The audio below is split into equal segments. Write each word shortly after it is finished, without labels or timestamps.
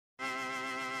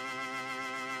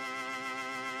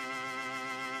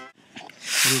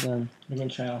What are you doing? Making a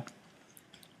channel.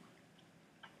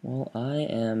 Well, I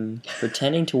am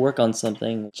pretending to work on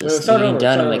something. Wait, Just start looking over,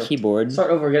 down at start my over. keyboard.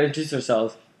 Start over. Get introduce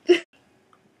ourselves.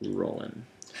 Rolling.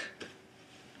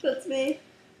 That's me.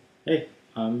 Hey,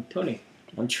 I'm Tony,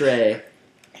 I'm Trey.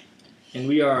 and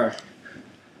we are.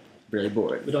 Really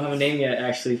bored. We don't have a name yet,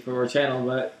 actually, for our channel,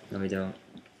 but No, we don't.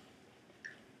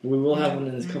 we will have one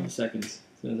in a couple seconds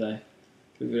as soon as I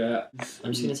figure it out.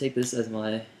 I'm just gonna take this as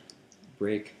my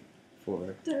break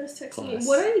for. Dennis texting Class. me.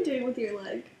 What are you doing with your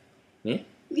leg? Me?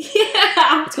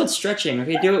 Yeah. It's called stretching.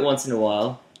 Okay, do it once in a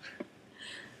while.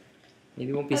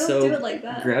 Maybe it won't be I don't so do it like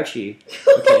that. grouchy.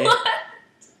 Okay.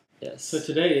 Yes. So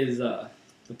today is the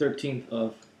 13th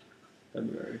of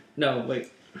February. No,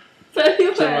 wait.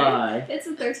 February. July. It's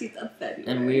the 13th of February.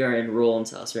 And we are in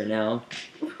Rolyn's house right now,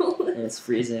 and it's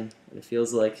freezing. And it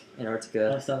feels like Antarctica.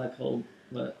 That's not that cold,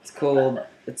 but It's cold.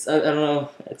 It's I don't know.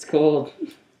 It's cold.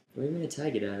 What are you gonna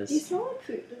tag it as? You smell like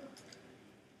food.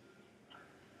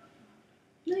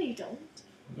 No, you don't.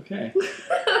 okay.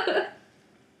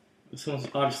 Someone's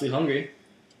obviously hungry.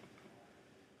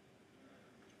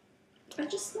 I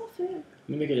just smell food. Let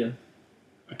me make it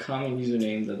a common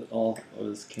username that all of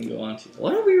us can go on to.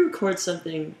 Why don't we record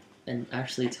something and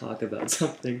actually talk about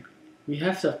something? We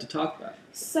have stuff to talk about.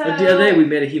 So But the other day we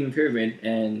made a human pyramid,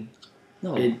 and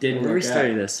No, It didn't we're work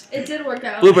restarting out. this. it did work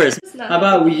out. Bloopers. It's not how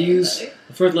about we working use anybody.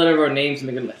 the first letter of our names to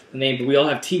make a name, but we all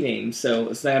have T names, so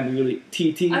it's not gonna be really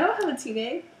TT. I don't have a T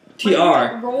name. TR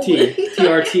Rolyn. T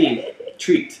TRT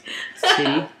treat T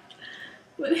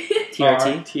What-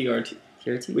 TRT TRT.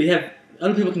 TRT. We have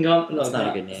other people can go. No, That's it's not a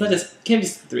not. good It's name. not just can't be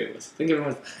just the three of us. I think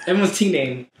everyone's T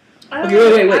name. I don't Okay,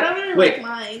 really, wait, I don't really wait. like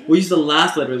mine. We'll use the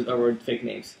last letters of our fake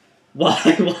names.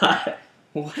 Why?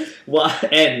 What?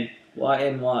 Y-N.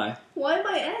 Y-N-Y. Why am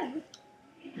I N?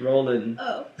 Rolyn.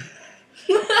 Oh.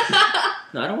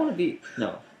 No, I don't want to be.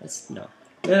 No, that's no.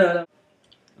 No.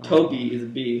 Toby is a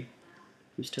B.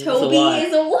 Who's Toby? Toby Y.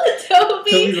 is a what?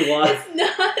 Toby Toby's a Y. It's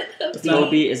not a It's B. not-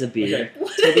 Toby is a B. Okay.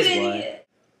 What Toby's an Y. idiot.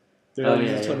 Oh,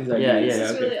 yeah, Just yeah. 20s Yeah, ideas. yeah. This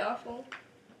is Okay. really awful.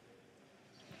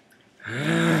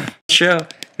 Show.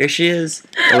 Here she is.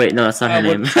 Oh wait, no, that's not her I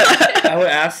would- name. I would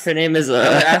ask. Her name is I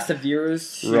would ask the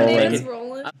viewers. Her name Rolyn. is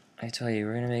Rolyn. I tell you,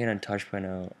 we're gonna make it on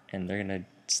Touch.0, and they're gonna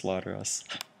slaughter us.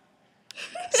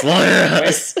 Slaughter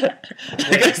us!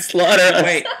 They're gonna slaughter us!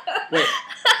 Wait.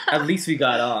 At least we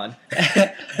got on.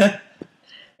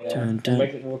 Dun, dun.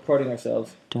 We're recording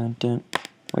ourselves. Dun, dun.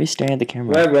 Why are you staring at the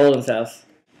camera? We're at Rolyn's house.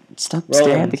 Stop Rolyn.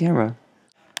 staring at the camera.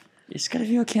 You just gotta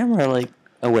be on camera, like,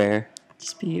 aware.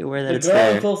 Just be aware that The it's girl there.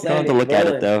 is You still don't have to standing. look at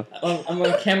it, Rolyn. though. I'm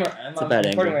on camera. I'm a bad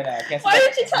recording angle. right now. I can't Why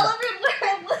stop. didn't you tell everyone where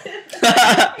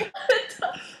I live?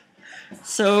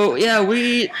 So, yeah,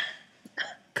 we...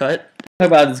 Cut. Talk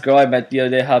about this girl I met the other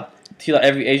day. How she let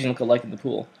every Asian look alike in the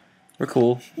pool. We're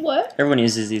cool. What? Everyone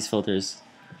uses these filters.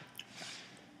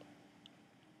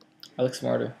 I look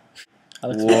smarter. I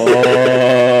look smarter.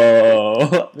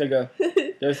 Whoa! There you go.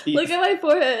 There's the. Look at my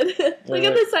forehead. Look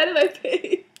at the side of my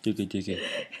face. Dookie.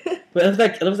 Wait,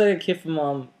 it looks like a kid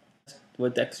from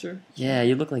what, Dexter? Yeah,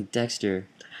 you look like Dexter.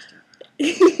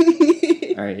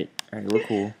 Alright, we're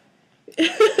cool.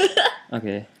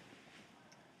 Okay.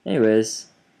 Anyways,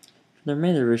 for the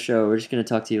remainder of our show, we're just gonna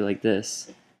talk to you like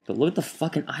this. But look at the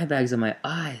fucking eye bags on my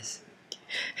eyes.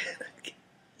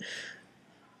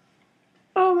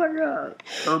 Oh my god.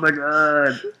 Oh my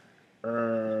god.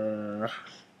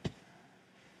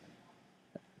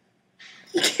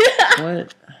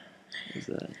 What is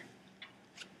that?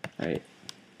 Alright.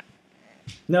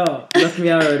 No, you left me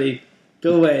out already.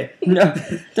 Go away. No,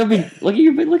 don't be.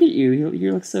 Look at you.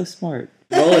 You look so smart.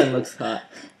 Rolyn looks hot.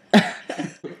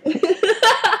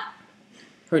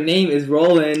 Her name is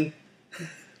Rolyn.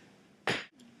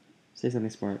 Say something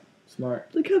smart. Smart.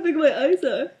 Look how big my eyes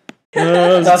are.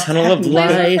 Oh, Stop tunnel of tapping. Please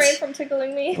refrain light. from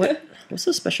tickling me. What? What's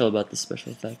so special about this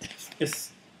special effect?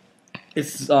 It's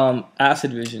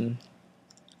acid vision.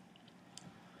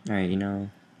 Alright,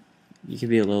 you could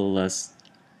be a little less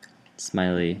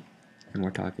smiley and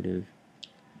more talkative.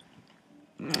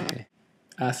 Okay.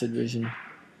 Acid vision.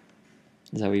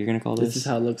 Is that what you're gonna call this? This is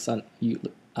how it looks on you.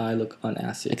 I look on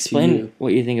acid. to Explain you.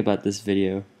 what you think about this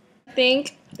video. I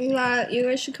think that you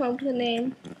guys should come up with a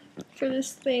name for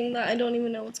this thing that I don't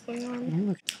even know what's going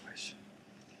on.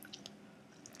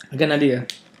 I got an idea.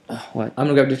 What? I'm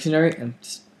gonna grab a dictionary and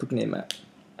just put a name out.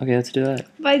 Okay, let's do that.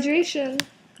 Vibration.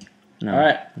 No.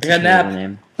 Alright, I that's got a a nap. terrible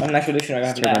name. I'm an actual dictionary. I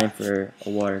It's got a a nap. name for a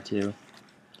water too.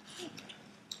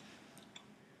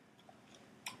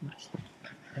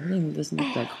 Everything doesn't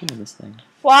look that cool in this thing.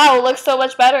 Wow, it looks so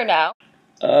much better now.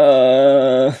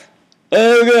 Oh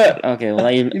god. Okay, well now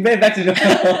you. You made it back to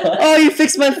normal. Oh, you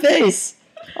fixed my face.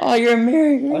 Oh, you're a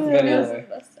mirror. Let's go the Yeah. other way.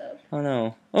 Messed up. Oh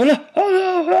no. Oh no. Oh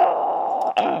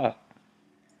no. Ah.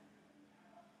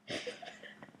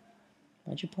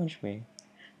 Why'd you punch me?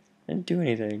 I didn't do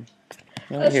anything.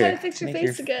 I Right was here. trying to fix your Make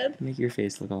face again. Make your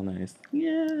face look all nice.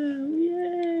 Yeah.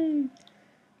 Yay.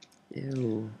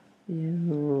 Ew.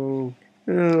 Ew.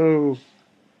 Ew.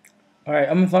 Alright,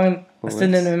 I'm gonna find Oh, a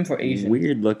synonym for Asian.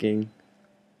 Weird looking.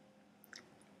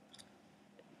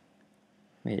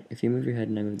 Wait, if you move your head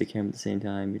and I move the camera at the same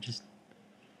time, you're just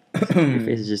your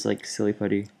face is just like silly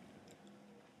putty.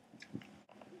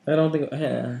 I don't think.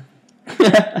 Yeah.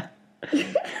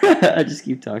 I just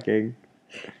keep talking.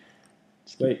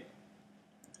 Wait.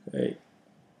 Wait.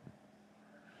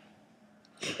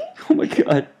 Oh my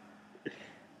god.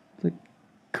 Like,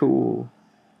 cool.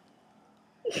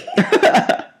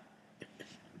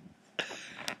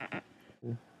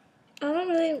 I don't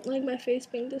really like my face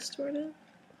being distorted.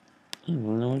 Oh,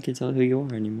 well, no one can tell who you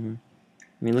are anymore.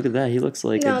 I mean, look at that. He looks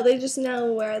like No, they just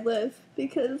know where I live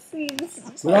because he's.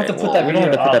 We don't have to put that we don't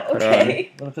video have to put that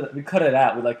up. part Okay. We cut it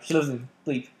out. We like she doesn't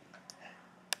bleep.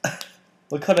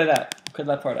 We'll cut it out. Cut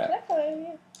that part out. That's fine,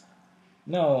 yeah.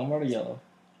 No, I'm already yellow.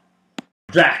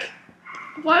 Drac.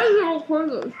 Why is it all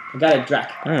pointless? I got it,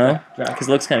 Drac. I don't know. Drac. Because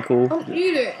it looks kind of cool. I'm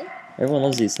eating. Everyone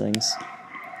loves these things.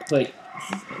 Wait.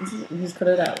 Just cut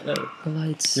it out. No. The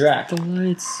lights. Drac. The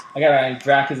lights. I got it right.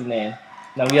 Drac is the name.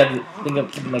 Now we have to think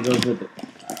of something that goes with it.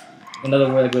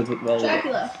 Another word that goes with well.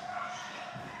 Dracula.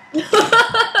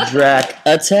 Drac.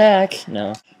 Attack.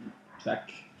 No. Drac.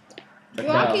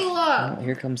 Dracula. Oh,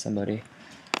 here comes somebody.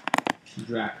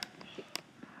 Drac.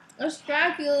 That's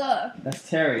Dracula. That's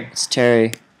Terry. It's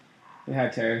Terry. We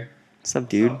had Terry. What's up,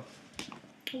 dude?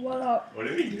 What up? What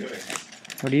are we doing?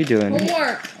 What are you doing?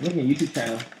 Homework. I'm looking at YouTube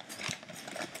channel.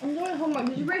 I'm doing homework.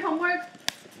 Did you bring homework?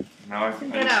 No,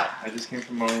 Get out. I just came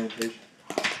from orientation.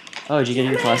 Oh, did you get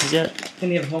your classes yet?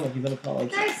 Can you have homework? He's on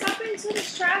college. Guys, stop being so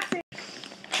distracting.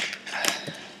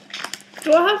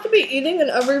 Do I have to be eating in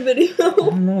every video? Oh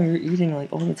no, you're eating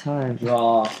like all the time.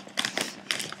 Raw.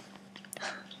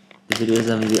 The videos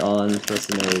have to be on for us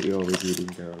to know that you're always eating,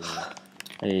 girl.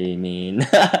 I mean,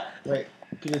 Wait.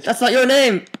 that's not your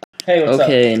name. Hey, what's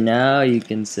Okay, now you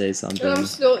can say something. And I'm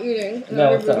still eating. up?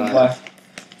 No, what's up? Why?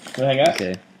 Wanna hang out?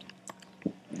 Okay.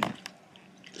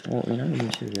 Well, you're not even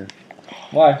sure here.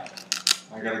 Why?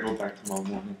 I gotta go back tomorrow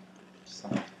morning. So.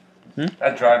 Hmm?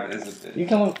 That drive is a bit. You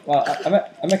come. Well, I'm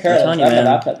at Carol's. telling you, I have man.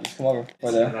 my laptop. Just come over for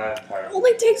It's the. not tired. It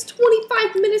only takes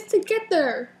 25 minutes to get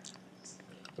there.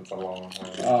 It's a long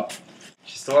time. Oh.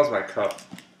 She still has my cup.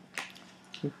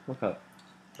 What cup?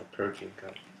 A protein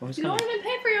cup. You don't even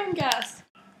pay for your own gas.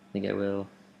 I think I will.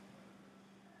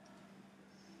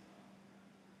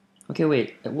 Okay,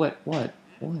 wait. What?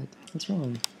 What's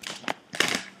wrong?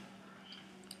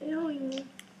 Ew.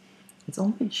 It's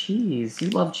only cheese. You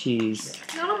love cheese.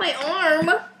 Not on my arm.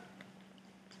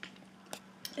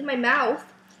 In my mouth.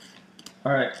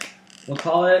 All right. We'll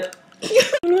call it. See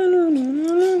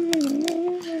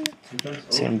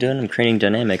what I'm doing? I'm creating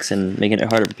dynamics and making it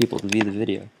harder for people to view the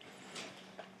video.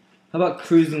 How about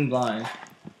Crusing Blind?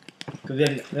 Because we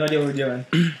have no idea what we're doing.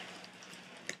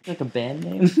 Like a band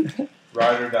name?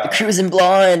 Ride or die. Crusing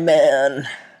Blind, man.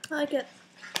 I like it.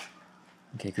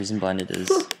 Okay, Crusing Blind it is.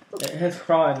 It has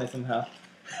craw in it somehow.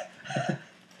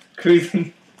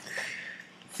 Cruising.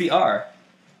 CR.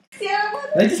 Yeah,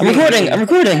 I'm recording. I'm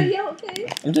recording. Yeah, okay.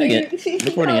 I'm doing it. I'm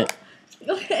recording it.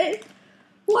 Okay.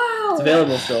 Wow. It's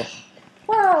available still.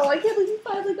 Wow, I can't believe you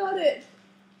finally got it.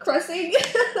 Crusing.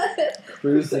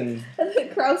 Cruising. And then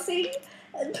crousing.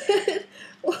 And then,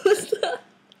 what was that?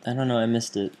 I don't know. I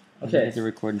missed it. Okay. The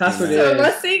recording. Password came out. is-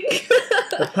 Russing.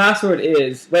 The password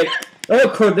is. Wait. Oh,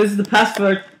 code. This is the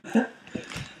password.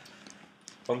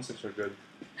 Phone sticks are good.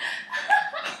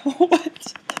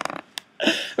 What?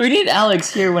 We need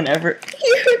Alex here whenever.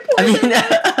 You're I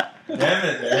mean, Damn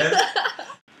it, man.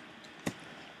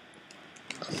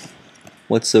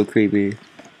 what's so creepy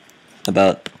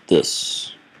about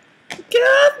this? Get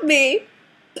off me.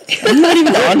 I'm not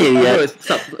even on you Oh, yet.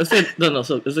 stop. Let's say, no.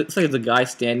 So it's like there's a guy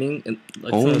standing and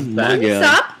like Oh someone's my back. God.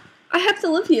 Stop. I have to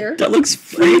live here. That looks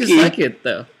You just freaky. like it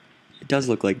though. It does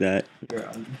look like that.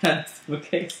 That's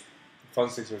okay. Phone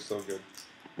sticks are so good.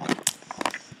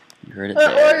 You heard it Or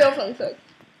there. Oreo fun fact.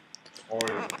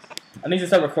 Oreo. I need to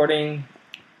start recording.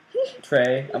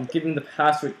 Trey, I'm giving the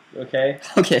password. Okay.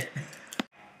 Okay.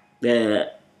 Yeah.